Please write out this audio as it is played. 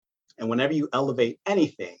And whenever you elevate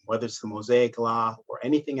anything, whether it's the Mosaic Law or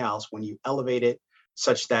anything else, when you elevate it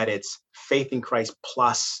such that it's faith in Christ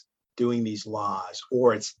plus doing these laws,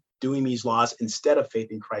 or it's doing these laws instead of faith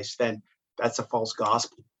in Christ, then that's a false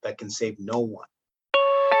gospel that can save no one.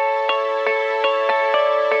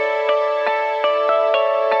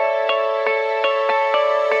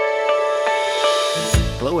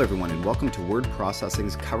 Hello everyone, and welcome to Word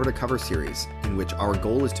Processing's Cover to Cover series, in which our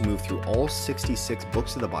goal is to move through all 66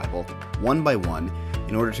 books of the Bible, one by one,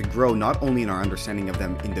 in order to grow not only in our understanding of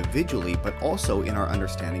them individually, but also in our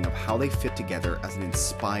understanding of how they fit together as an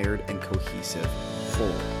inspired and cohesive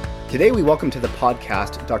whole. Today we welcome to the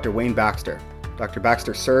podcast Dr. Wayne Baxter. Dr.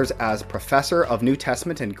 Baxter serves as Professor of New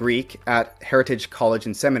Testament and Greek at Heritage College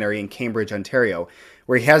and Seminary in Cambridge, Ontario,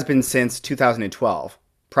 where he has been since 2012.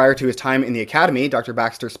 Prior to his time in the academy, Dr.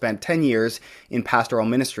 Baxter spent 10 years in pastoral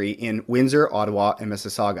ministry in Windsor, Ottawa, and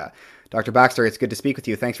Mississauga. Dr. Baxter, it's good to speak with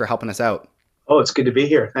you. Thanks for helping us out. Oh, it's good to be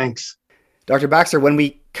here. Thanks. Dr. Baxter, when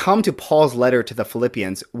we come to Paul's letter to the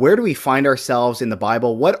Philippians, where do we find ourselves in the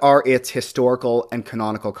Bible? What are its historical and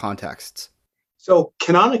canonical contexts? So,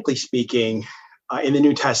 canonically speaking, in the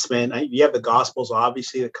New Testament, you have the Gospels,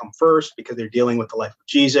 obviously, that come first because they're dealing with the life of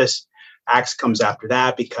Jesus. Acts comes after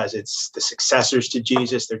that because it's the successors to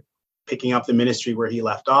Jesus. They're picking up the ministry where he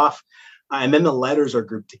left off. And then the letters are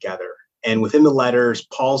grouped together. And within the letters,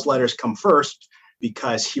 Paul's letters come first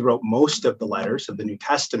because he wrote most of the letters of the New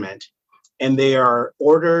Testament. And they are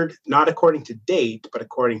ordered not according to date, but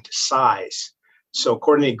according to size. So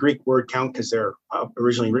according to Greek word count, because they're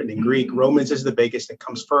originally written in Greek, Romans is the biggest that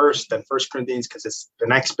comes first, then First Corinthians because it's the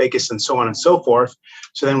next biggest, and so on and so forth.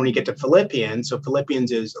 So then when you get to Philippians, so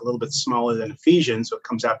Philippians is a little bit smaller than Ephesians, so it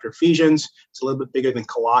comes after Ephesians. It's a little bit bigger than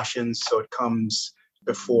Colossians, so it comes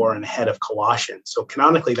before and ahead of Colossians. So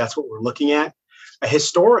canonically, that's what we're looking at.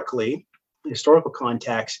 Historically, historical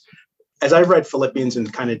context, as I read Philippians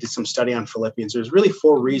and kind of did some study on Philippians, there's really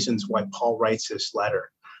four reasons why Paul writes this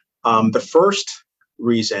letter. The first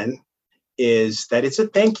reason is that it's a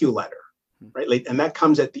thank you letter, right? And that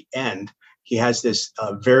comes at the end. He has this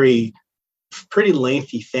pretty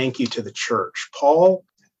lengthy thank you to the church. Paul,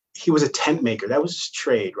 he was a tent maker. That was his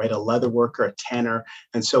trade, right? A leather worker, a tanner.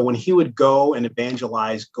 And so when he would go and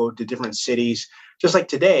evangelize, go to different cities, just like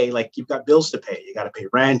today, like you've got bills to pay. You got to pay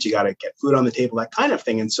rent. You got to get food on the table, that kind of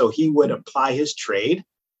thing. And so he would apply his trade.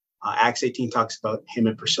 Acts 18 talks about him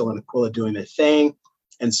and Priscilla and Aquila doing their thing.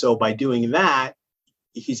 And so by doing that,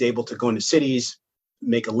 he's able to go into cities,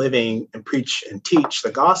 make a living, and preach and teach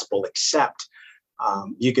the gospel, except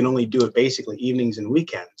you can only do it basically evenings and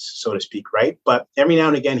weekends, so to speak, right? But every now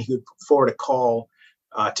and again, he would put forward a call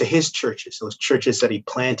to his churches, those churches that he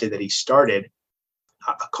planted, that he started,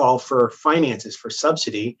 a call for finances, for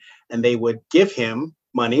subsidy, and they would give him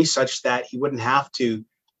money such that he wouldn't have to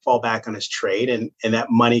fall back on his trade, and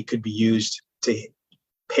that money could be used to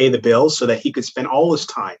pay the bills so that he could spend all his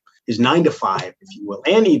time, his 9 to 5, if you will,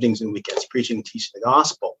 and evenings and weekends, preaching and teaching the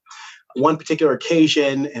gospel. One particular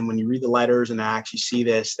occasion, and when you read the letters and Acts, you see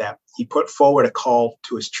this, that he put forward a call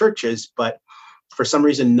to his churches, but for some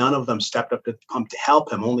reason, none of them stepped up to the pump to help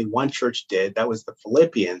him. Only one church did. That was the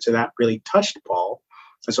Philippians, and that really touched Paul.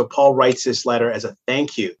 And so Paul writes this letter as a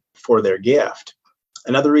thank you for their gift.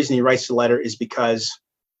 Another reason he writes the letter is because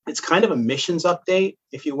it's kind of a missions update,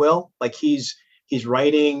 if you will. Like he's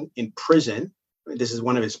writing in prison. This is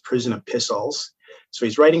one of his prison epistles. So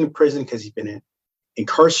he's writing in prison because he's been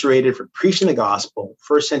incarcerated for preaching the gospel,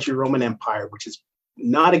 first century Roman Empire, which is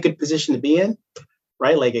not a good position to be in,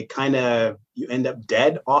 right? Like you end up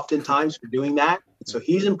dead oftentimes for doing that. So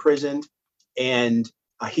he's imprisoned, and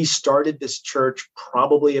he started this church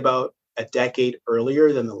probably about a decade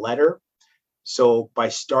earlier than the letter. So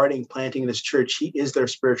by planting this church, he is their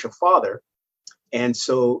spiritual father. And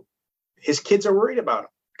so his kids are worried about him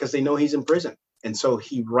because they know he's in prison. And so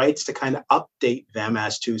he writes to kind of update them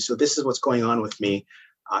as to, so this is what's going on with me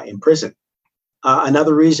in prison.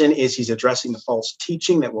 Another reason is he's addressing the false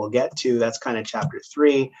teaching that we'll get to. That's kind of chapter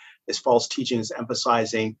 3. This false teaching is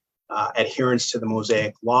emphasizing adherence to the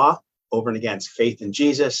Mosaic law over and against faith in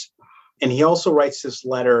Jesus. And he also writes this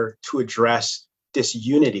letter to address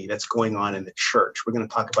disunity that's going on in the church. We're going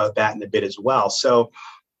to talk about that in a bit as well. So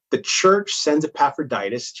the church sends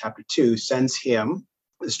Epaphroditus, chapter 2, sends him,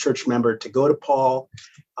 this church member, to go to Paul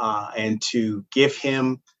and to give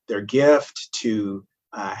him their gift, to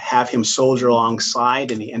have him soldier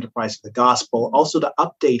alongside in the enterprise of the gospel, also to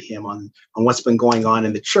update him on what's been going on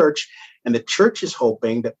in the church. And the church is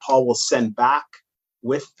hoping that Paul will send back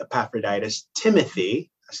with Epaphroditus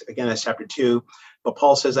Timothy. Again, that's chapter 2. But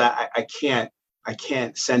Paul says, I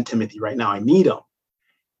can't send Timothy right now. I need him.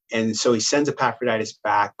 And so he sends Epaphroditus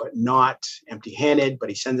back, but not empty-handed, but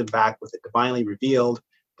he sends him back with a divinely revealed,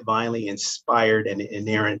 divinely inspired, and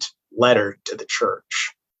inerrant letter to the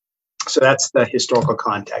church. So that's the historical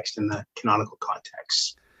context and the canonical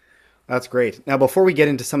context. That's great. Now, before we get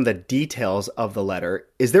into some of the details of the letter,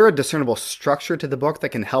 is there a discernible structure to the book that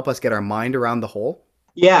can help us get our mind around the whole?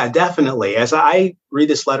 Yeah, definitely. As I read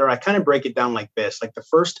this letter, I kind of break it down like this. Like the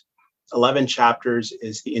first 11 chapters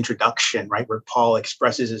is the introduction, right, where Paul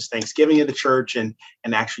expresses his thanksgiving of the church and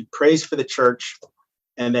actually prays for the church.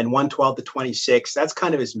 And then 112 to 26, that's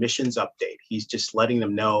kind of his missions update. He's just letting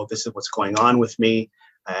them know this is what's going on with me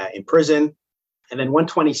in prison. And then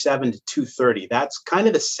 127 to 230, that's kind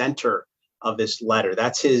of the center of this letter.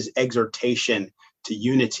 That's his exhortation to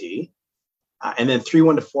unity. And then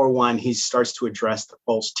 3:1 to 4:1, he starts to address the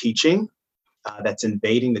false teaching that's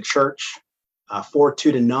invading the church.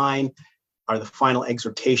 4:2 to 9 are the final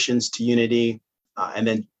exhortations to unity. And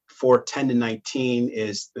then 4:10 to 19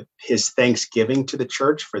 is his thanksgiving to the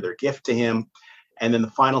church for their gift to him. And then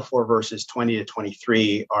the final 4 verses, 20 to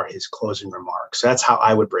 23, are his closing remarks. So that's how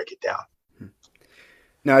I would break it down.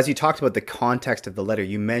 Now, as you talked about the context of the letter,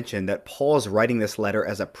 you mentioned that Paul's writing this letter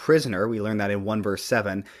as a prisoner. We learned that in 1 verse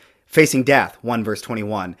 7, facing death, 1 verse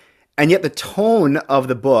 21. And yet the tone of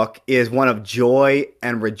the book is one of joy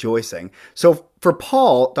and rejoicing. So for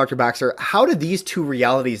Paul, Dr. Baxter, how do these two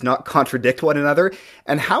realities not contradict one another?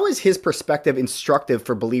 And how is his perspective instructive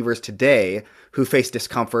for believers today who face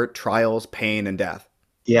discomfort, trials, pain, and death?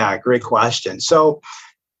 Yeah, great question. So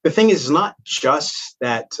the thing is not just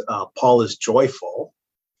that Paul is joyful,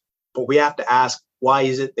 but we have to ask, why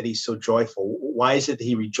is it that he's so joyful? Why is it that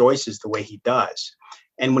he rejoices the way he does?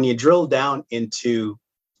 And when you drill down into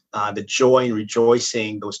the joy and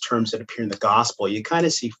rejoicing, those terms that appear in the gospel, you kind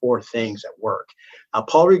of see 4 things at work.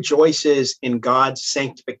 Paul rejoices in God's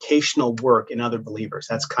sanctificational work in other believers.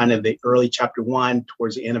 That's kind of the early chapter 1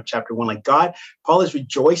 towards the end of chapter 1. Like Paul is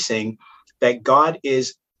rejoicing that God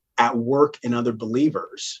is at work in other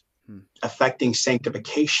believers, affecting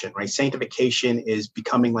sanctification, right? Sanctification is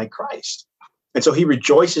becoming like Christ. And so he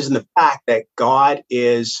rejoices in the fact that God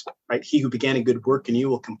is, right, he who began a good work in you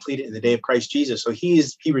will complete it in the day of Christ Jesus. So he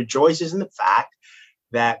rejoices in the fact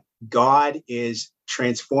that God is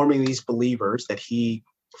transforming these believers that he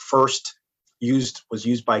first was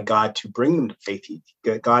used by God to bring them to faith.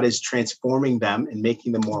 God is transforming them and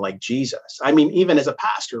making them more like Jesus. I mean, even as a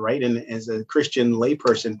pastor, right, and as a Christian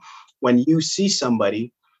layperson, when you see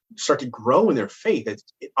somebody start to grow in their faith,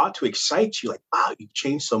 it ought to excite you, like, wow, you've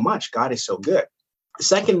changed so much. God is so good. The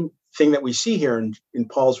second thing that we see here in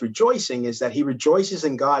Paul's rejoicing is that he rejoices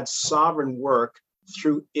in God's sovereign work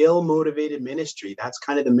through ill-motivated ministry. That's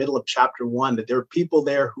kind of the middle of chapter 1, that there are people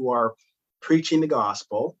there who are preaching the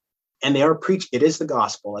gospel, and it is the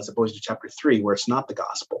gospel, as opposed to chapter 3, where it's not the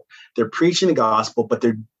gospel. They're preaching the gospel, but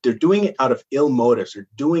they're doing it out of ill motives. They're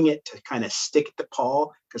doing it to kind of stick to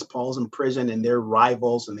Paul, because Paul's in prison and they're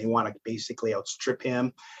rivals and they want to basically outstrip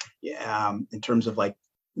him in terms of like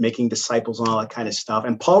making disciples and all that kind of stuff.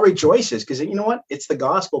 And Paul rejoices because, you know what? It's the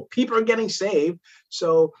gospel. People are getting saved.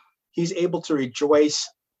 So he's able to rejoice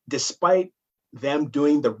despite them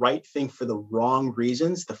doing the right thing for the wrong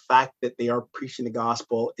reasons. The fact that they are preaching the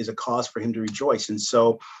gospel is a cause for him to rejoice. And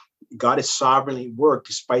so God is sovereignly worked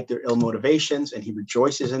despite their ill motivations, and he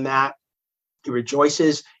rejoices in that. He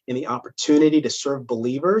rejoices in the opportunity to serve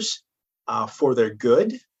believers for their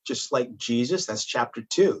good, just like Jesus. That's chapter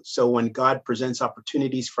 2. So when God presents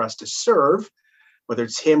opportunities for us to serve, whether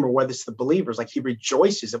it's him or whether it's the believers, like he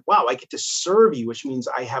rejoices that, wow, I get to serve you, which means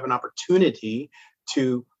I have an opportunity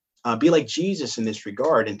to be like Jesus in this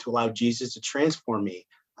regard and to allow Jesus to transform me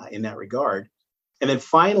in that regard. And then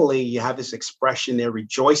finally, you have this expression there,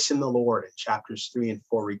 rejoice in the Lord, in chapters 3 and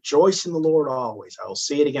 4. Rejoice in the Lord always. I will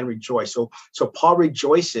say it again, rejoice. So Paul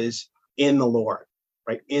rejoices in the Lord,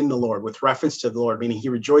 right? In the Lord, with reference to the Lord, meaning he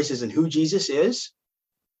rejoices in who Jesus is.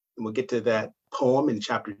 And we'll get to that poem in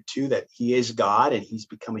chapter 2, that he is God and he's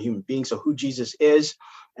become a human being. So who Jesus is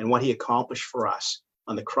and what he accomplished for us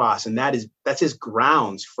on the cross. And that's his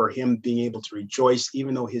grounds for him being able to rejoice,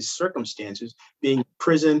 even though his circumstances, being in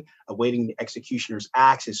prison, awaiting the executioner's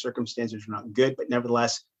axe, his circumstances are not good, but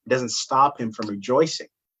nevertheless, it doesn't stop him from rejoicing.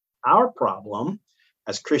 Our problem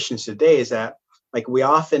as Christians today is that, like, we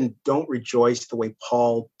often don't rejoice the way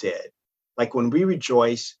Paul did. Like when we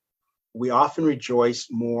rejoice, we often rejoice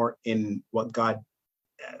more in what God,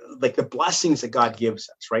 like the blessings that God gives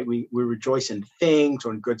us, right? We rejoice in things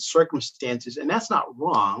or in good circumstances, and that's not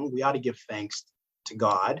wrong. We ought to give thanks to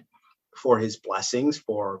God for his blessings,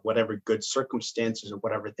 for whatever good circumstances or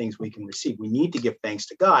whatever things we can receive. We need to give thanks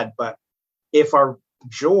to God, but if our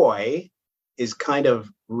joy is kind of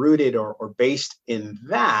rooted or based in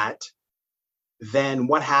that, then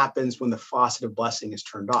what happens when the faucet of blessing is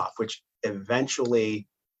turned off, which eventually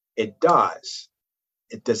it does?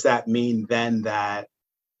 Does that mean then that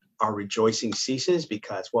our rejoicing ceases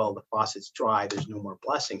because, well, the faucet's dry, there's no more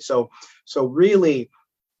blessing? So really,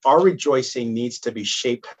 our rejoicing needs to be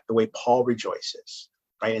shaped the way Paul rejoices,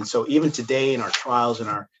 right? And so even today in our trials,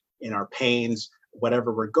 in our pains,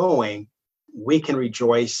 whatever we're going, we can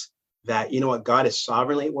rejoice that, God is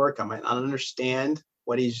sovereignly at work. I might not understand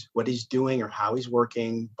what he's doing or how he's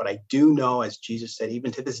working, but I do know, as Jesus said,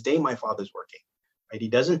 even to this day, my Father's working, right? He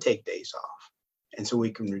doesn't take days off. And so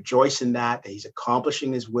we can rejoice in that he's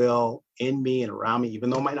accomplishing his will in me and around me, even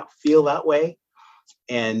though it might not feel that way.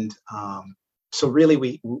 And so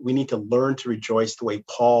really, we need to learn to rejoice the way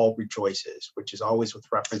Paul rejoices, which is always with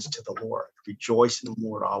reference to the Lord. Rejoice in the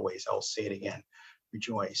Lord always. I'll say it again.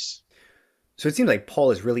 Rejoice. So it seems like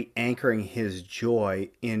Paul is really anchoring his joy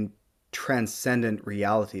in transcendent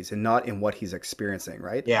realities and not in what he's experiencing,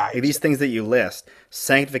 right? Yeah. Like these things that you list,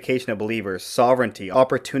 sanctification of believers, sovereignty,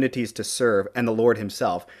 opportunities to serve, and the Lord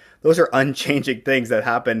himself, those are unchanging things that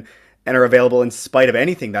happen and are available in spite of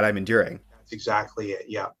anything that I'm enduring. That's exactly it.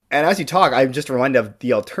 Yeah. And as you talk, I'm just reminded of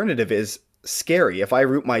the alternative is scary. If I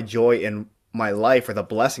root my joy in my life or the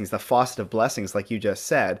blessings, the faucet of blessings, like you just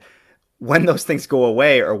said, when those things go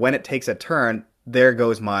away or when it takes a turn, there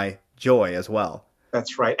goes my joy as well.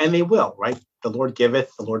 That's right. And they will, right? The Lord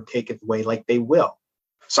giveth, the Lord taketh away, like they will.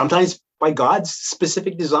 Sometimes by God's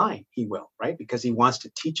specific design, he will, right? Because he wants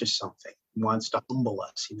to teach us something. He wants to humble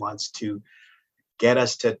us. He wants to get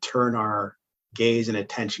us to turn our gaze and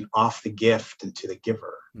attention off the gift and to the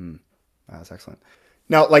giver. That's excellent.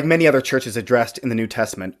 Now, like many other churches addressed in the New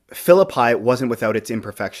Testament, Philippi wasn't without its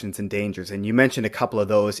imperfections and dangers, and you mentioned a couple of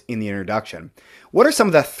those in the introduction. What are some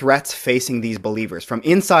of the threats facing these believers from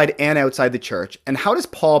inside and outside the church, and how does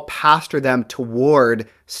Paul pastor them toward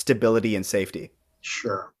stability and safety?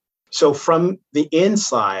 Sure. So from the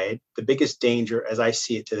inside, the biggest danger, as I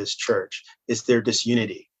see it to this church, is their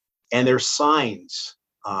disunity. And there's signs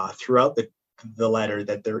throughout the letter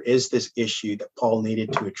that there is this issue that Paul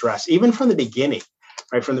needed to address, even from the beginning.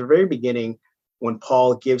 Right from the very beginning, when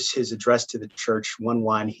Paul gives his address to the church,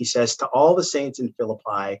 1:1, he says, to all the saints in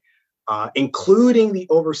Philippi, including the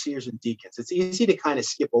overseers and deacons. It's easy to kind of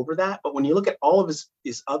skip over that, but when you look at all of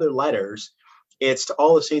his other letters, it's to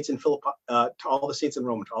all the saints in Philippi, to all the saints in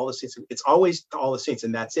Rome, to all the saints. It's always to all the saints,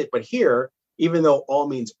 and that's it. But here, even though all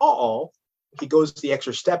means all, he goes the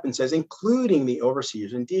extra step and says, including the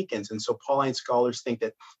overseers and deacons. And so Pauline scholars think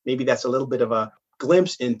that maybe that's a little bit of a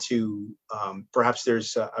glimpse into perhaps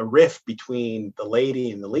there's a rift between the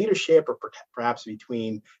laity and the leadership, or perhaps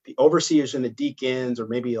between the overseers and the deacons, or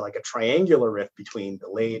maybe like a triangular rift between the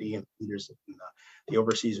laity and the leaders and the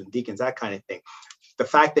overseers and deacons, that kind of thing. The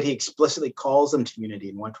fact that he explicitly calls them to unity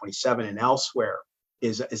in 127 and elsewhere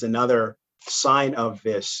is another sign of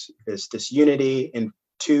this unity. In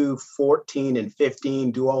 2:14 and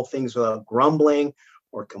 15, do all things without grumbling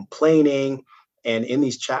or complaining. And in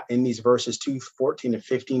these verses 2:14 and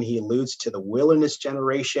 15, he alludes to the wilderness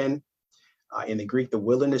generation. In the Greek, the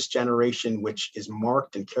wilderness generation, which is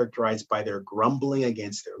marked and characterized by their grumbling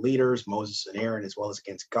against their leaders, Moses and Aaron, as well as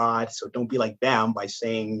against God. So don't be like them by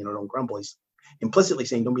saying, don't grumble. He's implicitly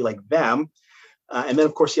saying, don't be like them. And then,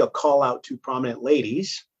 of course, he'll call out two prominent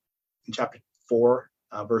ladies in chapter 4,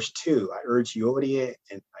 verse 2. I urge Euodia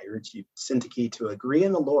and I urge you, Syntyche, to agree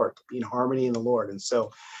in the Lord, to be in harmony in the Lord. And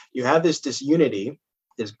so you have this disunity,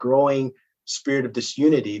 this growing spirit of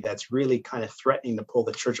disunity that's really kind of threatening to pull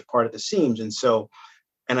the church apart at the seams.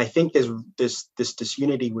 And I think this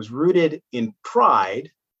disunity was rooted in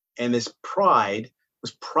pride, and this pride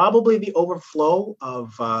was probably the overflow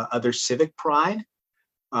of their civic pride.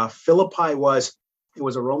 Philippi was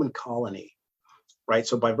a Roman colony. Right.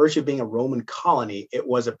 So by virtue of being a Roman colony, it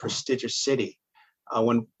was a prestigious city.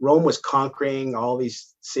 When Rome was conquering all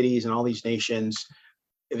these cities and all these nations,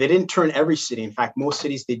 they didn't turn every city. In fact, most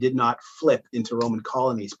cities, they did not flip into Roman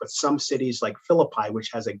colonies. But some cities like Philippi,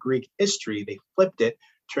 which has a Greek history, they flipped it,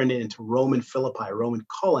 turned it into Roman Philippi, a Roman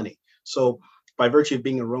colony. So by virtue of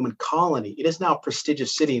being a Roman colony, it is now a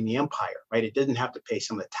prestigious city in the empire, right? It didn't have to pay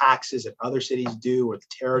some of the taxes that other cities do or the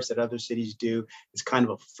tariffs that other cities do. It's kind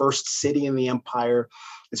of a first city in the empire.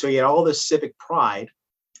 And so you had all this civic pride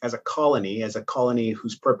as a colony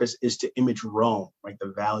whose purpose is to image Rome, right?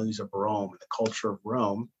 The values of Rome, the culture of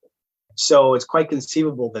Rome. So it's quite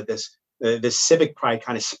conceivable that this civic pride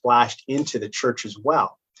kind of splashed into the church as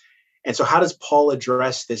well. And so how does Paul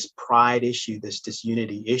address this pride issue, this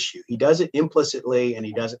disunity issue? He does it implicitly and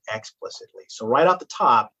he does it explicitly. So right off the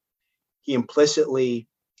top, he implicitly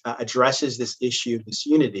addresses this issue of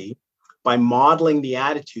disunity by modeling the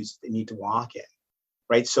attitudes that they need to walk in,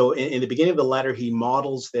 right? So in the beginning of the letter, he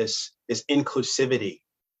models this inclusivity,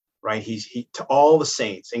 right? He to all the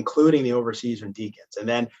saints, including the overseers and deacons. And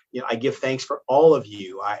then, I give thanks for all of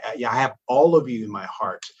you. I have all of you in my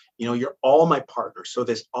heart. You're all my partners. So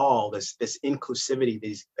this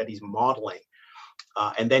inclusivity that he's modeling.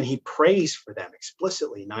 And then he prays for them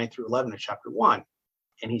explicitly, 9 through 11 of chapter 1.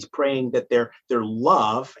 And he's praying that their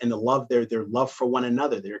love and their love for one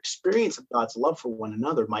another, their experience of God's love for one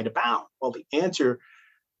another might abound. Well, the answer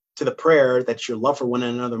to the prayer that your love for one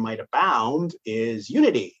another might abound is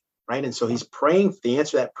unity, right? And so he's praying, the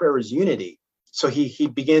answer to that prayer is unity. So he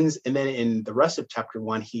begins, and then in the rest of chapter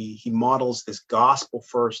 1, he models this gospel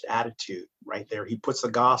first attitude right there. He puts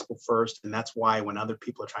the gospel first, and that's why when other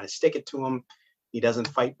people are trying to stick it to him, he doesn't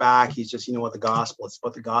fight back. He's just, the gospel, it's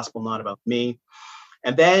about the gospel, not about me.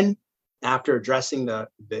 And then after addressing the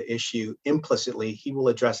issue implicitly, he will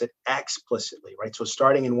address it explicitly, right? So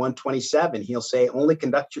starting in 127, he'll say, only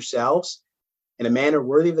conduct yourselves in a manner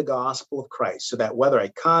worthy of the gospel of Christ, so that whether I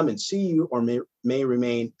come and see you or may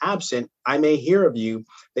remain absent, I may hear of you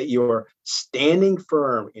that you are standing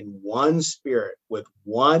firm in one spirit, with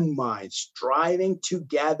one mind, striving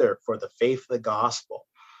together for the faith of the gospel,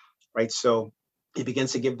 right? So he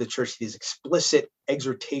begins to give the church these explicit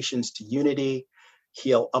exhortations to unity.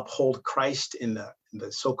 He'll uphold Christ in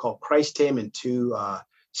the so-called Christ hymn in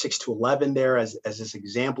 6-11 there as this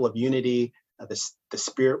example of unity, the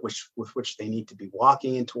spirit with which they need to be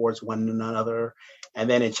walking in towards one another. And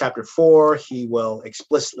then in chapter 4, he will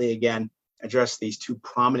explicitly again address these two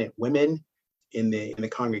prominent women in the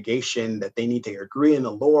congregation, that they need to agree in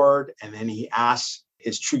the Lord. And then he asks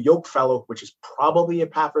his true yoke fellow, which is probably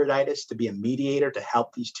Epaphroditus, to be a mediator to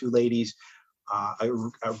help these two ladies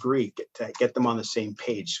agree, get them on the same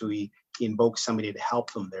page. So he invokes somebody to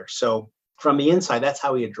help them there. So from the inside, that's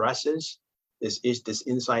how he addresses this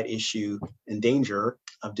inside issue and danger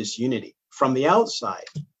of disunity. From the outside,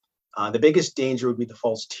 the biggest danger would be the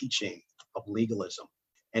false teaching of legalism.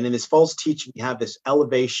 And in this false teaching, you have this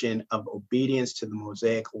elevation of obedience to the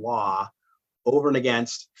Mosaic law over and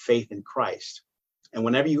against faith in Christ. And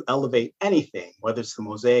whenever you elevate anything, whether it's the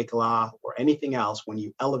Mosaic law or anything else, when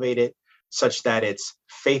you elevate it such that it's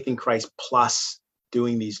faith in Christ plus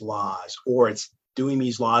doing these laws, or it's doing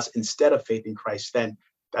these laws instead of faith in Christ, then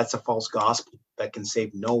that's a false gospel that can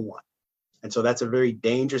save no one. And so that's a very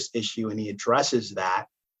dangerous issue. And he addresses that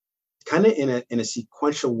kind of in a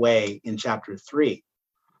sequential way in chapter 3,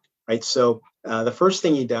 right? So the first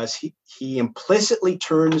thing he does, he implicitly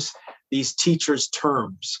turns these teachers'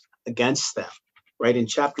 terms against them, right? In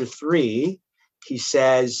chapter 3, he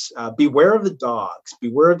says, beware of the dogs,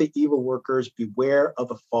 beware of the evil workers, beware of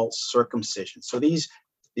the false circumcision. So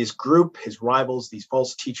this group, his rivals, these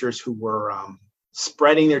false teachers who were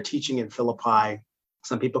spreading their teaching in Philippi,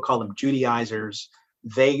 some people call them Judaizers.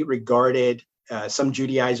 They regarded, some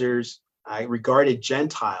Judaizers regarded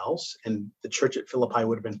Gentiles, and the church at Philippi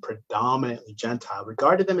would have been predominantly Gentile,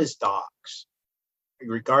 regarded them as dogs. He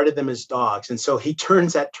regarded them as dogs. And so he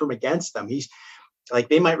turns that term against them. He's like,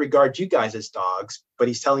 they might regard you guys as dogs, but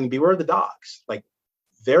he's telling you, beware of the dogs. Like,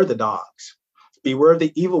 they're the dogs. Beware of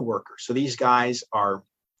the evil workers. So these guys are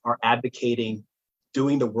advocating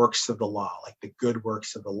doing the works of the law, like the good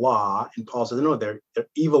works of the law. And Paul says, no, they're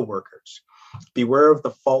evil workers. Beware of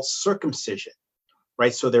the false circumcision,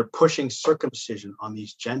 right? So they're pushing circumcision on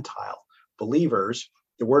these Gentile believers.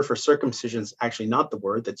 The word for circumcision is actually not the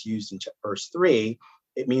word that's used in verse 3.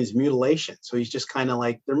 It means mutilation. So he's just kind of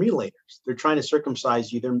like, they're mutilators. They're trying to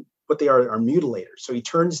circumcise you. What they are mutilators. So he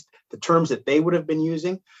turns the terms that they would have been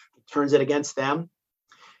using, he turns it against them.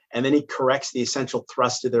 And then he corrects the essential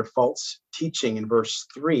thrust of their false teaching in verse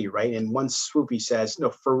 3, right? In one swoop, he says, no,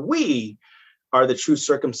 for we are the true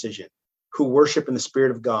circumcision, who worship in the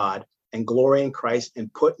Spirit of God and glory in Christ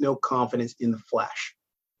and put no confidence in the flesh.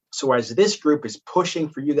 So whereas this group is pushing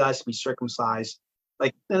for you guys to be circumcised,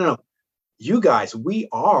 like, no. You guys, we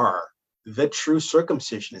are the true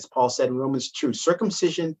circumcision. As Paul said in Romans 2,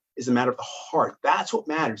 circumcision is a matter of the heart. That's what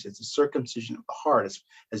matters. It's the circumcision of the heart,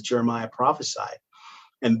 as Jeremiah prophesied.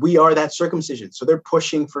 And we are that circumcision. So they're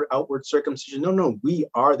pushing for outward circumcision. No, we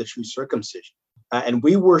are the true circumcision. And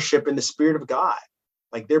we worship in the Spirit of God.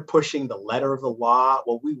 Like, they're pushing the letter of the law.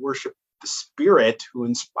 Well, we worship the Spirit who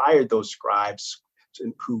inspired those scribes,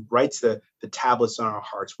 who writes the tablets on our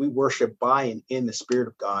hearts. We worship by and in the Spirit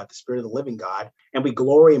of God, the Spirit of the living God. And we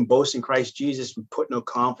glory and boast in Christ Jesus. We put no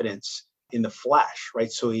confidence in the flesh,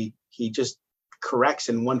 right? So he just corrects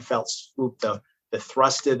in one fell swoop the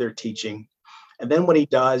thrust of their teaching. And then what he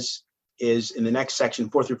does is, in the next section,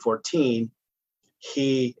 4 through 14,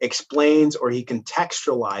 he explains or he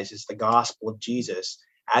contextualizes the gospel of Jesus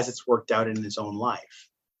as it's worked out in his own life,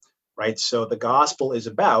 right? So the gospel is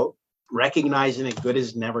about recognizing that good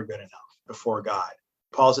is never good enough before God.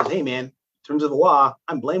 Paul says, hey, man, in terms of the law,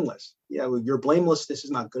 I'm blameless. Yeah, well, you're blameless. This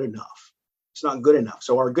is not good enough. It's not good enough.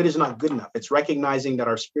 So our good is not good enough. It's recognizing that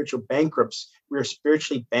our spiritual bankrupts, we are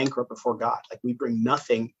spiritually bankrupt before God. Like we bring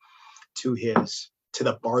nothing to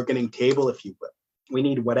the bargaining table, if you will. We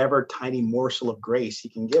need whatever tiny morsel of grace he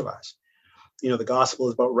can give us. The gospel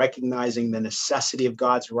is about recognizing the necessity of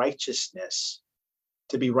God's righteousness.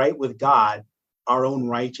 To be right with God, our own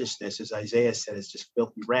righteousness, as Isaiah said, is just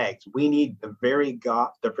filthy rags. We need the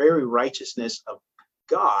very righteousness of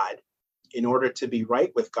God in order to be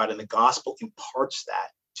right with God. And the gospel imparts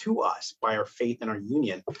that to us by our faith and our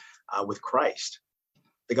union with Christ.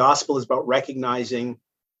 The gospel is about recognizing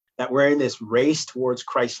that we're in this race towards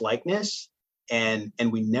Christ likeness, and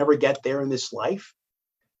we never get there in this life.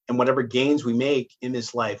 And whatever gains we make in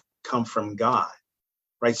this life come from God,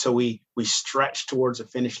 right? So we stretch towards a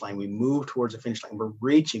finish line. We move towards a finish line. We're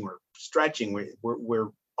reaching, we're stretching. We're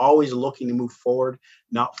always looking to move forward,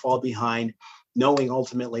 not fall behind, knowing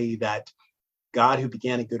ultimately that God who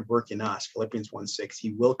began a good work in us, Philippians 1:6,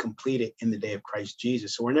 he will complete it in the day of Christ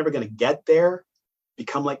Jesus. So we're never going to get there,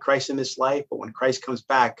 become like Christ in this life. But when Christ comes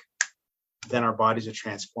back, then our bodies are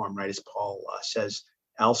transformed, right? As Paul says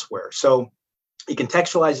elsewhere. So he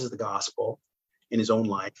contextualizes the gospel in his own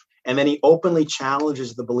life. And then he openly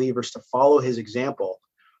challenges the believers to follow his example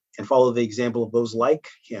and follow the example of those like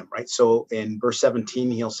him, right? So in verse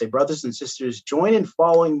 17, he'll say, brothers and sisters, join in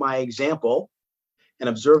following my example and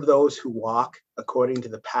observe those who walk according to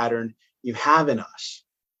the pattern you have in us.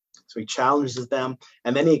 So he challenges them.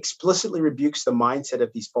 And then he explicitly rebukes the mindset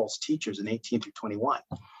of these false teachers in 18 through 21,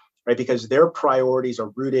 right? Because their priorities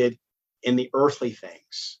are rooted in the earthly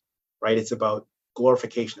things, right? It's about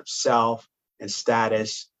glorification of self and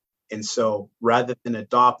status. And so rather than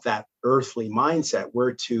adopt that earthly mindset,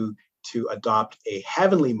 we're to adopt a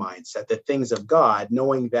heavenly mindset, the things of God,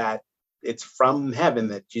 knowing that it's from heaven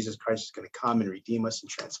that Jesus Christ is going to come and redeem us and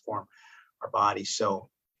transform our bodies. So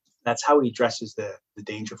that's how he addresses the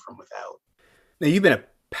danger from without. Now, you've been a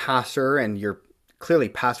pastor and you're clearly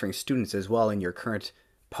pastoring students as well in your current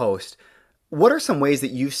post. What are some ways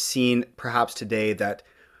that you've seen perhaps today that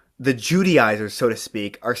the Judaizers, so to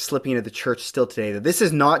speak, are slipping into the church still today? That this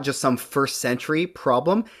is not just some first century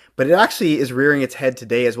problem, but it actually is rearing its head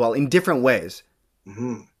today as well in different ways.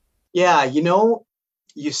 Mm-hmm. Yeah,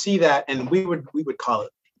 you see that, and we would call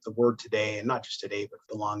it the word today, and not just today, but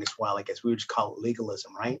for the longest while, I guess we would just call it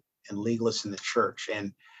legalism, right? And legalists in the church,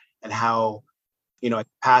 and how, I've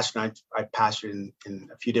pastored in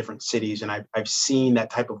a few different cities, and I've seen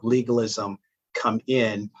that type of legalism come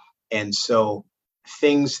in, and so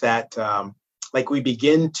things that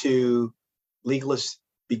legalists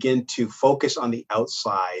begin to focus on the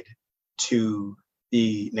outside to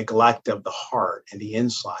the neglect of the heart and the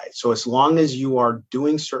inside. So as long as you are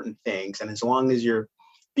doing certain things, and as long as you're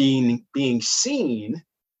being seen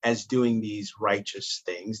as doing these righteous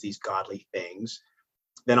things, these godly things,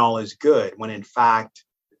 then all is good. When in fact,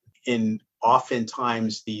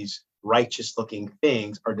 oftentimes these righteous looking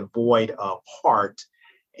things are devoid of heart,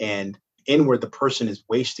 and inward the person is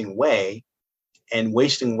wasting away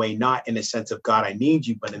not in the sense of God, I need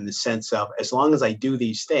you, but in the sense of as long as I do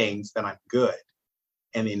these things, then I'm good.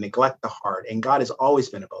 And they neglect the heart. And God has always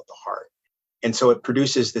been about the heart. And so it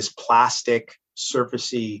produces this plastic,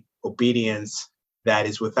 surfacey obedience that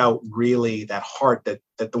is without really that heart that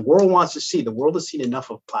the world wants to see. The world has seen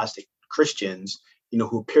enough of plastic Christians,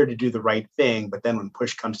 who appear to do the right thing, but then when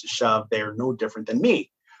push comes to shove, they're no different than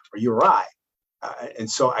me or you or I. And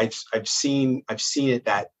so I've seen it,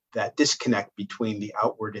 that disconnect between the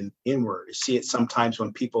outward and inward. You see it sometimes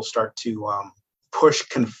when people start to push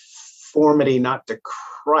conformity not to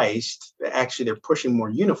Christ. Actually, they're pushing more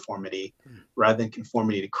uniformity rather than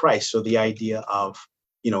conformity to Christ. So the idea of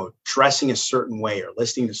dressing a certain way or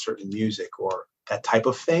listening to certain music or that type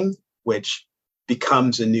of thing, which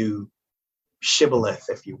becomes a new shibboleth,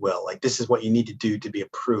 if you will. Like, this is what you need to do to be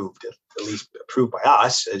approved, at least approved by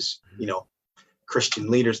us as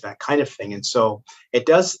Christian leaders, that kind of thing. And so it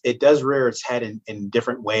does rear its head in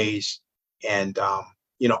different ways. And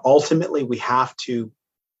ultimately we have to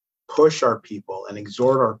push our people and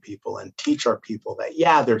exhort our people and teach our people that,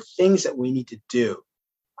 there are things that we need to do,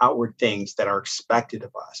 outward things that are expected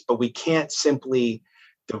of us, but we can't simply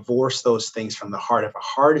divorce those things from the heart. If a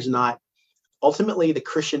heart is not, ultimately the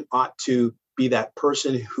Christian ought to be that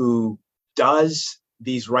person who does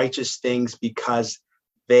these righteous things because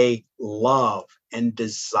they love and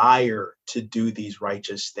desire to do these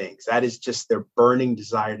righteous things. That is just their burning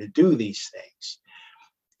desire to do these things.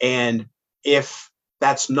 And if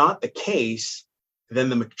that's not the case, then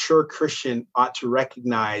the mature Christian ought to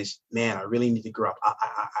recognize, man, I really need to grow up.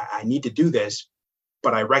 I need to do this,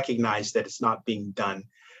 but I recognize that it's not being done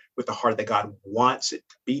with the heart that God wants it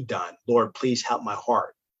to be done. Lord, please help my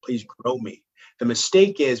heart. Please grow me. The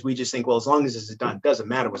mistake is we just think, well, as long as this is done, it doesn't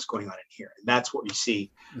matter what's going on in here. And that's what we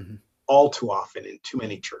see all too often in too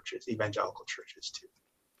many churches, evangelical churches too.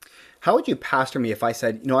 How would you pastor me if I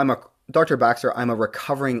said, Dr. Baxter, I'm a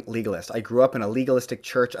recovering legalist. I grew up in a legalistic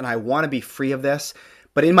church and I want to be free of this.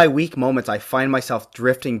 But in my weak moments, I find myself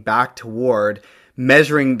drifting back toward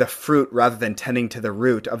measuring the fruit rather than tending to the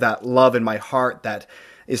root of that love in my heart that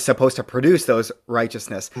is supposed to produce those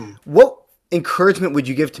righteousness. What encouragement would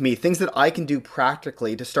you give to me? Things that I can do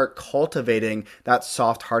practically to start cultivating that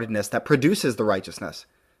soft-heartedness that produces the righteousness?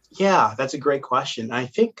 Yeah, that's a great question. I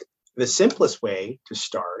think the simplest way to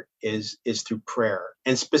start is through prayer,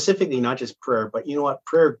 and specifically not just prayer, but you know what?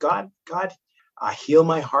 Prayer, God, heal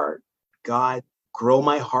my heart. God, grow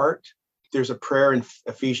my heart. There's a prayer in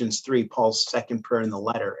Ephesians 3, Paul's second prayer in the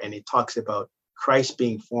letter, and it talks about Christ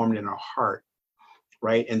being formed in our heart,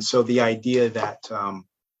 right? And so the idea that,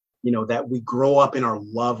 that we grow up in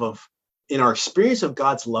our experience of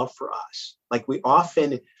God's love for us. Like we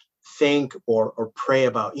often think or pray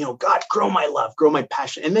about, God, grow my love, grow my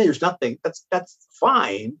passion. And then there's nothing, that's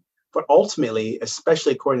fine. But ultimately,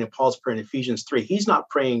 especially according to Paul's prayer in Ephesians 3, he's not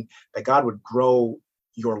praying that God would grow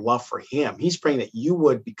your love for him. He's praying that you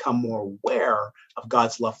would become more aware of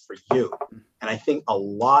God's love for you. And I think a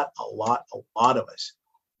lot of us,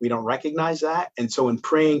 we don't recognize that. And so in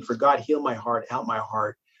praying for God, heal my heart, help my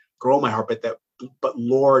heart, grow my heart, but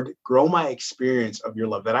Lord, grow my experience of your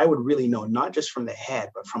love, that I would really know, not just from the head,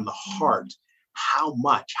 but from the heart, how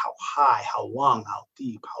much, how high, how long, how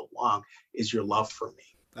deep, how long is your love for me.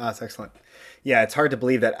 That's excellent. Yeah, it's hard to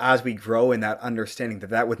believe that as we grow in that understanding,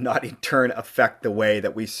 that would not in turn affect the way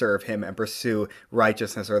that we serve him and pursue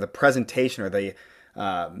righteousness, or the presentation, or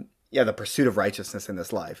the pursuit of righteousness in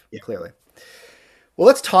this life, clearly. Well,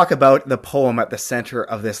 let's talk about the poem at the center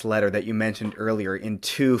of this letter that you mentioned earlier in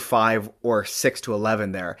 2:5 or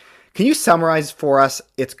 6-11 there. Can you summarize for us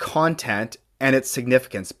its content and its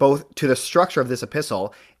significance, both to the structure of this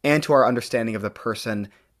epistle and to our understanding of the person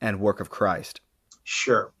and work of Christ?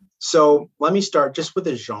 Sure. So let me start just with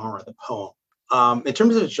the genre, the poem. In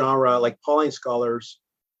terms of the genre, like Pauline scholars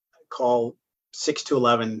call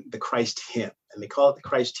 6-11 the Christ hymn. And they call it the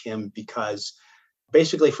Christ hymn because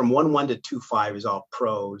basically from 1:1 to 2:5 is all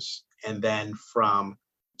prose. And then from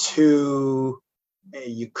you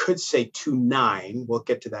could say 2:9, we'll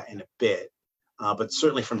get to that in a bit. But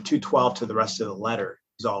certainly from 2:12 to the rest of the letter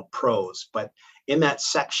is all prose. But in that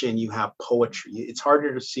section, you have poetry. It's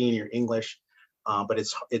harder to see in your English, but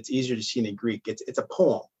it's easier to see in the Greek. It's a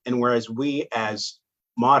poem. And whereas we as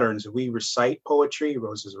moderns, we recite poetry,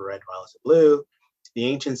 roses are red, violets are blue, the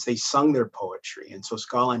ancients, they sung their poetry. And so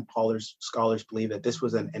scholars believe that this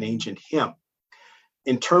was an ancient hymn.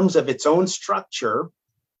 In terms of its own structure,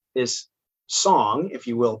 this song, if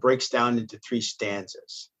you will, breaks down into 3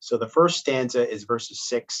 stanzas. So the first stanza is verses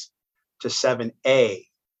 6 to 7a,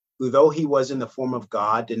 who though he was in the form of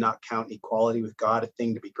God, did not count equality with God a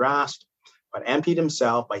thing to be grasped, but emptied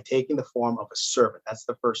himself by taking the form of a servant. That's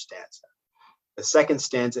the first stanza. The second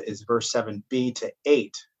stanza is verse 7b to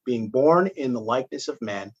 8. Being born in the likeness of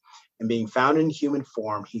men and being found in human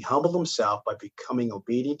form, he humbled himself by becoming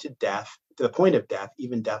obedient to death, to the point of death,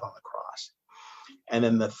 even death on the cross. And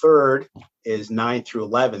then the third is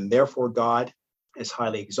 9-11. Therefore, God has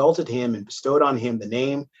highly exalted him and bestowed on him the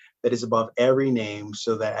name that is above every name,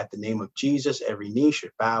 so that at the name of Jesus, every knee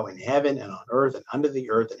should bow in heaven and on earth and under the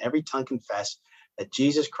earth, and every tongue confess that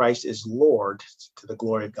Jesus Christ is Lord, to the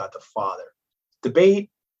glory of God the Father. Debate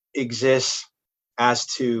exists as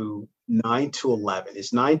to 9-11.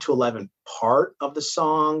 Is 9-11 part of the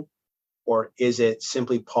song, or is it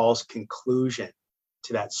simply Paul's conclusion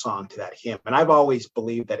to that song, to that hymn? And I've always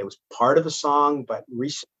believed that it was part of the song, but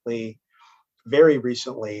very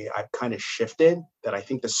recently, I've kind of shifted that I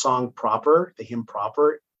think the song proper, the hymn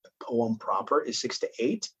proper, the poem proper is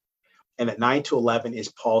 6-8, and that 9-11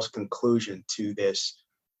 is Paul's conclusion to this.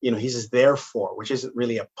 He says, therefore, which isn't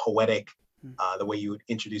really a poetic, the way you would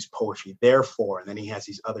introduce poetry, therefore, and then he has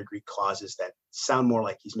these other Greek clauses that sound more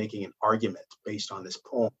like he's making an argument based on this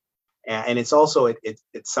poem. And it's also, it's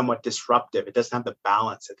somewhat disruptive. It doesn't have the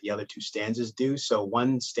balance that the other 2 stanzas do. So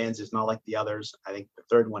one stanza is not like the others. I think the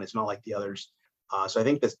third one is not like the others. So I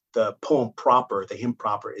think the poem proper, the hymn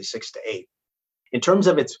proper, is 6-8. In terms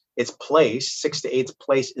of its place, 6 to 8's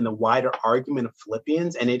place in the wider argument of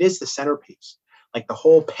Philippians, and it is the centerpiece. Like the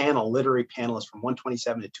whole panel, literary panel, is from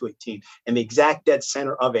 127 to 218, and the exact dead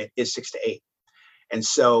center of it is 6 to 8. And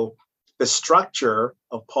so the structure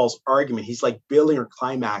of Paul's argument, he's like building or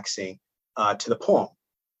climaxing to the poem,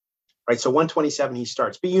 right? So 127, he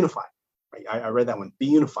starts, be unified. Right? I read that one, be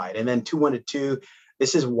unified. And then 1 to 2,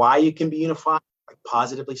 this is why you can be unified, like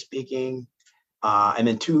positively speaking. And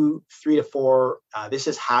then 3 to 4, this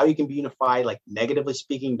is how you can be unified, like negatively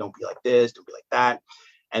speaking, don't be like this, don't be like that.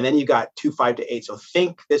 And then you got 5 to 8. So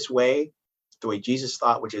think this way, the way Jesus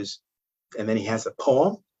thought, which is, and then he has the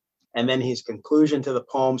poem, and then his conclusion to the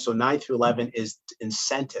poem. So 9 through 11 is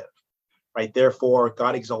incentive, right? Therefore,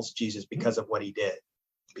 God exalts Jesus because of what he did,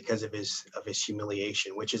 because of his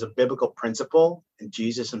humiliation, which is a biblical principle. And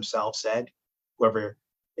Jesus himself said, whoever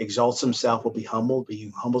exalts himself will be humbled, but he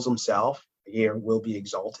who humbles himself here will be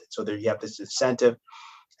exalted. So there you have this incentive.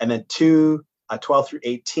 And then 12 through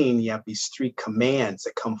 18, you have these 3 commands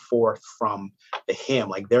that come forth from the hymn,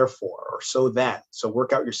 like therefore, or so that. So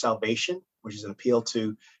work out your salvation, which is an appeal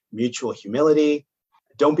to mutual humility.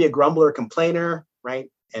 Don't be a grumbler or complainer, right?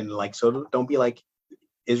 And like, so don't be like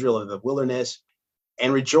Israel of the wilderness.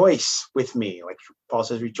 And rejoice with me, like Paul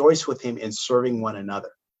says, rejoice with him in serving one another.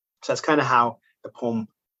 So that's kind of how the poem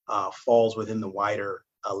falls within the wider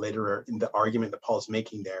literary, in the argument that Paul is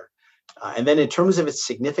making there. And then in terms of its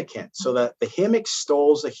significance, so that the hymn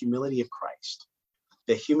extols the humility of Christ,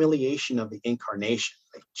 the humiliation of the incarnation.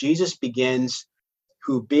 Like Jesus begins,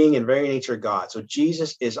 who being in very nature God. So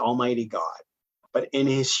Jesus is Almighty God, but in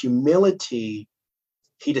his humility,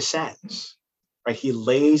 he descends, right? He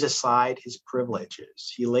lays aside his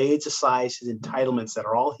privileges. He lays aside his entitlements that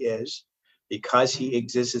are all his because he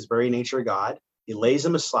exists as very nature God. He lays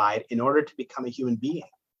them aside in order to become a human being.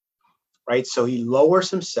 Right? So he lowers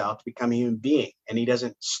himself to become a human being, and he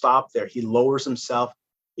doesn't stop there. He lowers himself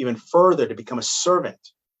even further to become a servant,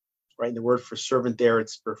 right? The word for servant there, it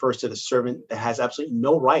refers to the servant that has absolutely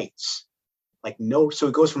no rights, so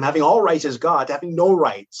it goes from having all rights as God to having no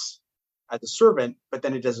rights as a servant, but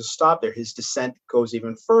then it doesn't stop there. His descent goes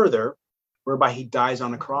even further, whereby he dies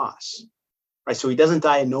on a cross, right? So he doesn't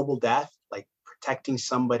die a noble death, like protecting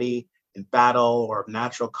somebody in battle or of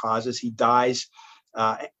natural causes. He dies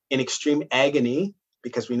in extreme agony,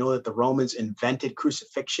 because we know that the Romans invented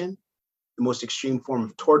crucifixion, the most extreme form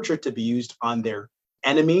of torture to be used on their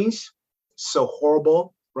enemies. So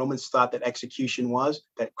horrible. Romans thought that crucifixion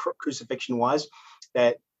was,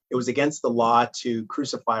 that it was against the law to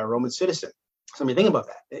crucify a Roman citizen. So I mean, think about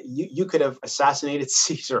that. You could have assassinated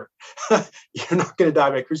Caesar. You're not going to die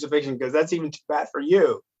by crucifixion because that's even too bad for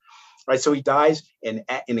you. Right? So he dies in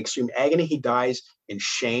extreme agony. He dies in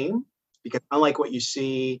shame, because unlike what you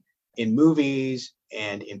see in movies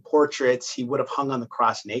and in portraits, he would have hung on the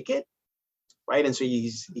cross naked, right? And so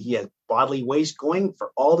he has bodily waste going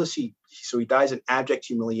for all to see. So he dies in abject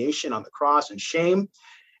humiliation on the cross and shame,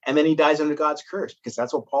 and then he dies under God's curse, because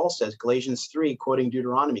that's what Paul says, Galatians 3, quoting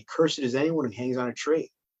Deuteronomy, cursed is anyone who hangs on a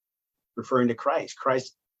tree, referring to Christ.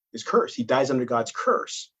 Christ is cursed. He dies under God's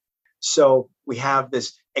curse. So we have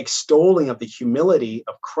this extolling of the humility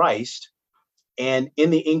of Christ. And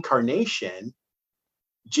in the incarnation,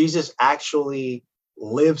 Jesus actually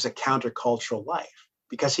lives a countercultural life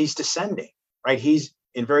because he's descending, right? He's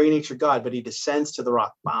in very nature God, but he descends to the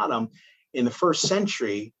rock bottom in the first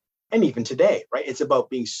century and even today, right? It's about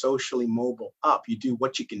being socially mobile up. You do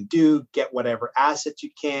what you can do, get whatever assets you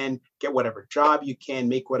can, get whatever job you can,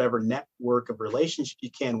 make whatever network of relationship you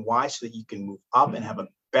can. Why? So that you can move up and have a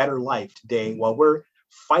better life today. While we're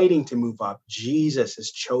fighting to move up, Jesus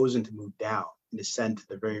has chosen to move down and descend to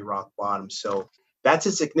the very rock bottom. So that's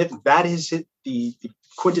a significant, that is the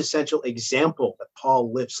quintessential example that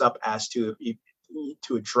Paul lifts up as to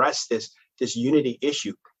address this unity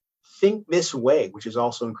issue. Think this way, which is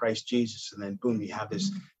also in Christ Jesus. And then boom, you have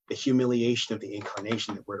the humiliation of the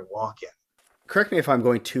incarnation that we're to walk in. Correct me if I'm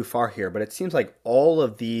going too far here, but it seems like all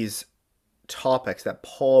of these topics that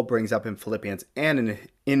Paul brings up in Philippians and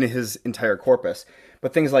in his entire corpus,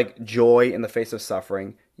 but things like joy in the face of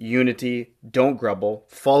suffering, unity, don't grumble,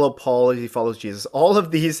 follow Paul as he follows Jesus, all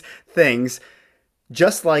of these things,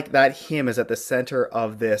 just like that hymn is at the center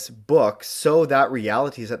of this book, so that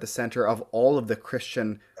reality is at the center of all of the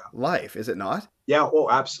Christian life, is it not? Yeah, oh,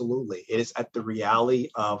 absolutely. It is at the reality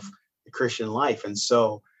of the Christian life. And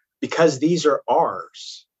so, because these are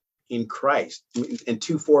ours in Christ, and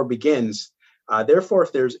 2:4 begins, therefore,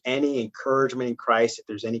 if there's any encouragement in Christ, if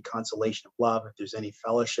there's any consolation of love, if there's any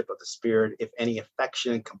fellowship of the Spirit, if any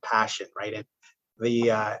affection and compassion, right? And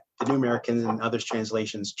the New American and others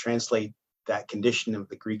translations translate that condition of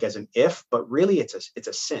the Greek as an if, but really it's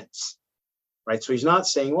a since, right? So he's not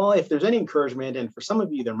saying, well, if there's any encouragement, and for some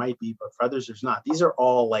of you there might be, but for others there's not. These are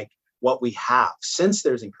all like what we have, since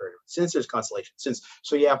there's encouragement, since there's consolation, since,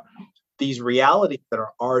 so you have these realities that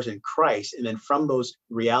are ours in Christ, and then from those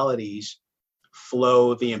realities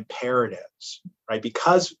flow the imperatives, right?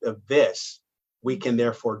 Because of this, we can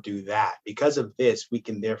therefore do that. Because of this, we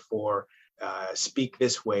can therefore speak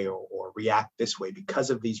this way or react this way, because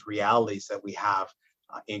of these realities that we have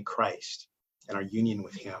in Christ and our union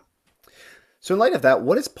with him. So in light of that,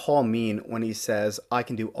 what does Paul mean when he says, I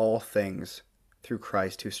can do all things through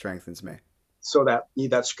Christ who strengthens me? So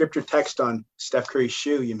that scripture text on Steph Curry's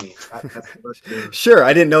shoe, you mean? That's the verse. Sure,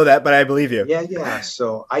 I didn't know that, but I believe you. Yeah.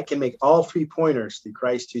 So I can make all 3 pointers through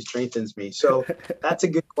Christ who strengthens me. So that's a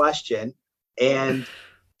good question. And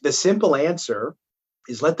the simple answer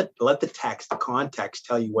is let the text, the context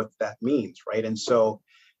tell you what that means, right? And so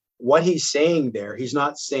what he's saying there, he's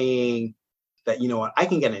not saying that, you know what, I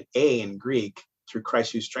can get an A in Greek through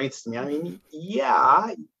Christ who strengthens me. I mean,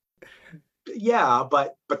 yeah,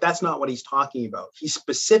 but that's not what he's talking about. He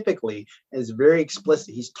specifically is very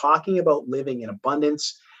explicit. He's talking about living in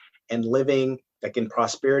abundance and living like in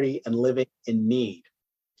prosperity and living in need.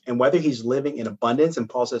 And whether he's living in abundance, and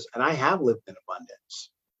Paul says, and I have lived in abundance,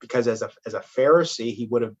 because as a Pharisee, he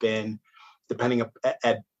would have been, depending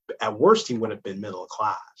at worst, he would have been middle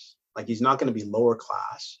class. Like he's not going to be lower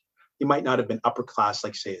class. He might not have been upper class,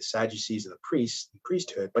 like say the Sadducees and the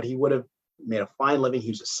priesthood, but he would have made a fine living. He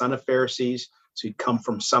was a son of Pharisees, so he'd come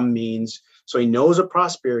from some means. So he knows what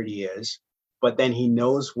prosperity is, but then he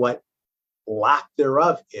knows what lack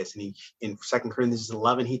thereof is. And he, in 2 Corinthians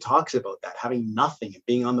 11, he talks about that, having nothing and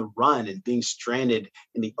being on the run and being stranded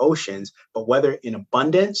in the oceans, but whether in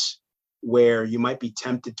abundance, where you might be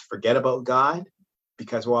tempted to forget about God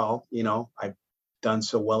because, well, you know, I've done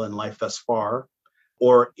so well in life thus far,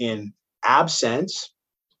 or in absence,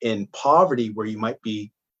 in poverty, where you might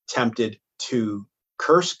be tempted to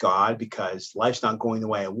curse God because life's not going the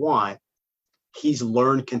way I want. He's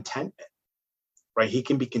learned contentment, right? He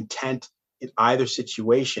can be content in either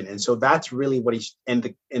situation. And so that's really what he's, and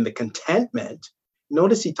the contentment,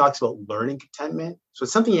 notice he talks about learning contentment. So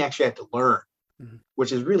it's something you actually have to learn,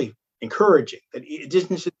 which is really encouraging. That it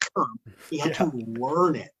didn't just come, he had to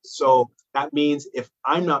learn it. So that means if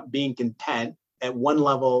I'm not being content at one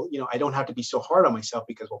level, you know, I don't have to be so hard on myself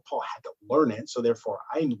because, well, Paul had to learn it. So therefore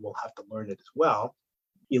I will have to learn it as well.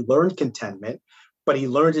 He learned contentment, but he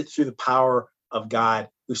learned it through the power of God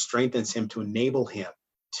who strengthens him to enable him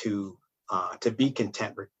to be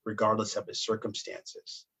content regardless of his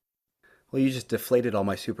circumstances. Well, you just deflated all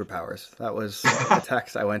my superpowers. That was the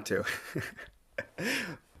text I went to.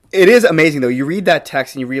 It is amazing, though. You read that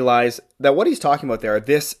text and you realize that what he's talking about there,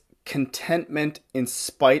 this contentment in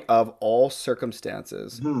spite of all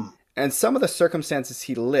circumstances. And some of the circumstances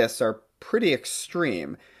he lists are pretty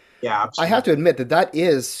extreme. Yeah, absolutely. I have to admit that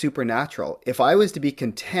is supernatural. If I was to be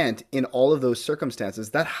content in all of those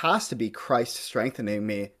circumstances, that has to be Christ strengthening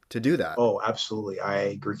me to do that. Oh, absolutely. I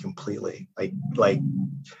agree completely. Like,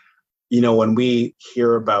 you know, when we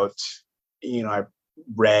hear about, you know, I've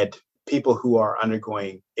read people who are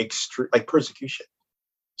undergoing extreme, like persecution,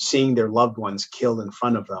 seeing their loved ones killed in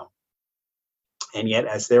front of them. And yet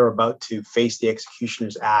as they're about to face the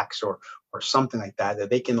executioner's axe or something like that,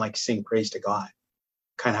 that they can like sing praise to God.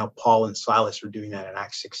 Kind of how Paul and Silas were doing that in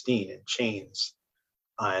Acts 16 in chains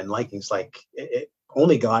and likings. Like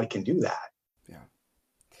only God can do that. Yeah.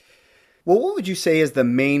 Well, what would you say is the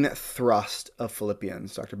main thrust of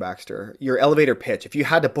Philippians, Dr. Baxter? Your elevator pitch, if you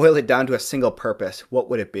had to boil it down to a single purpose, what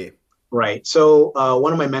would it be? Right. So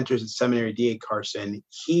one of my mentors at seminary, D.A. Carson,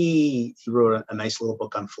 he wrote a nice little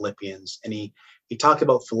book on Philippians, and he talked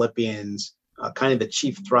about Philippians. Kind of the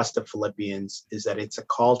chief thrust of Philippians is that it's a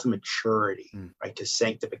call to maturity, right? To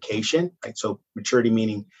sanctification, right? So maturity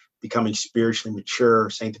meaning becoming spiritually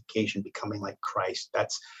mature, sanctification, becoming like Christ.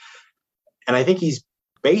 And I think he's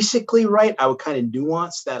basically right. I would kind of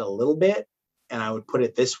nuance that a little bit. And I would put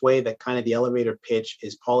it this way, that kind of the elevator pitch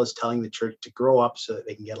is Paul is telling the church to grow up so that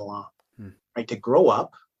they can get along, right? To grow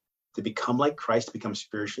up, to become like Christ, to become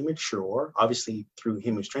spiritually mature, obviously through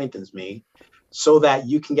him who strengthens me, so that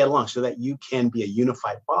you can get along, so that you can be a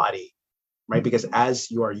unified body, right? Because as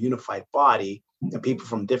you are a unified body, and people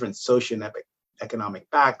from different socioeconomic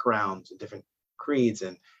backgrounds and different creeds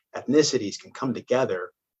and ethnicities can come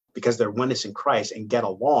together because they're oneness in Christ and get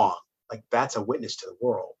along, like that's a witness to the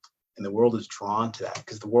world. And the world is drawn to that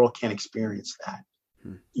because the world can't experience that.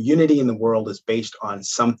 Unity in the world is based on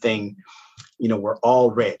something, you know, we're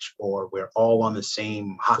all rich, or we're all on the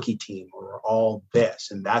same hockey team, or we're all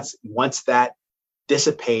this. And that's, once that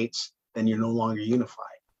dissipates, then you're no longer unified.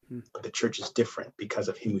 Hmm. But the church is different because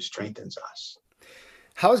of him who strengthens us.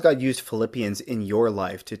 How has God used Philippians in your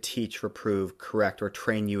life to teach, reprove, correct, or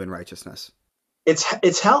train you in righteousness?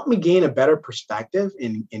 It's helped me gain a better perspective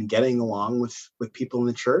in getting along with people in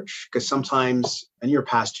the church, because sometimes, and you're a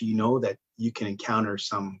pastor, you know that you can encounter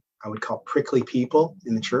some, I would call, prickly people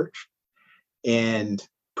in the church. And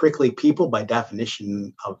prickly people, by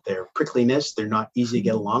definition of their prickliness, they're not easy to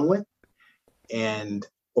get along with. And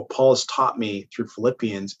what Paul has taught me through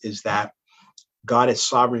Philippians is that God has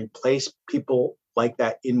sovereignly placed people like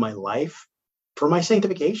that in my life for my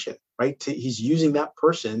sanctification, right? He's using that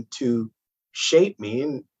person to shape me,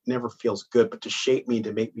 and never feels good, but to shape me,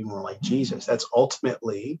 to make me more like Jesus. That's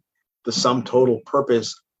ultimately the sum total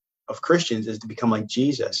purpose of Christians, is to become like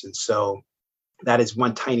Jesus. And so that is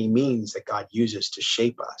one tiny means that God uses to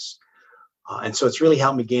shape us. And so it's really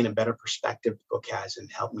helped me gain a better perspective, the book has,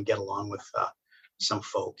 and helped me get along with some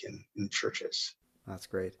folk in churches. That's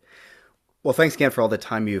great. Well, thanks again for all the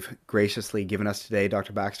time you've graciously given us today,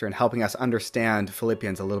 Dr. Baxter, and helping us understand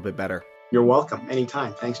Philippians a little bit better. You're welcome.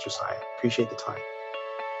 Anytime. Thanks, Josiah. Appreciate the time.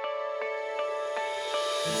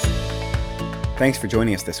 Thanks for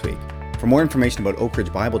joining us this week. For more information about Oak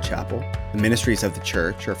Ridge Bible Chapel, the ministries of the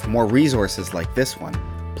church, or for more resources like this one,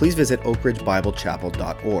 please visit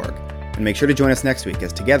oakridgebiblechapel.org. And make sure to join us next week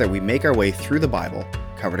as together we make our way through the Bible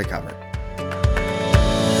cover to cover.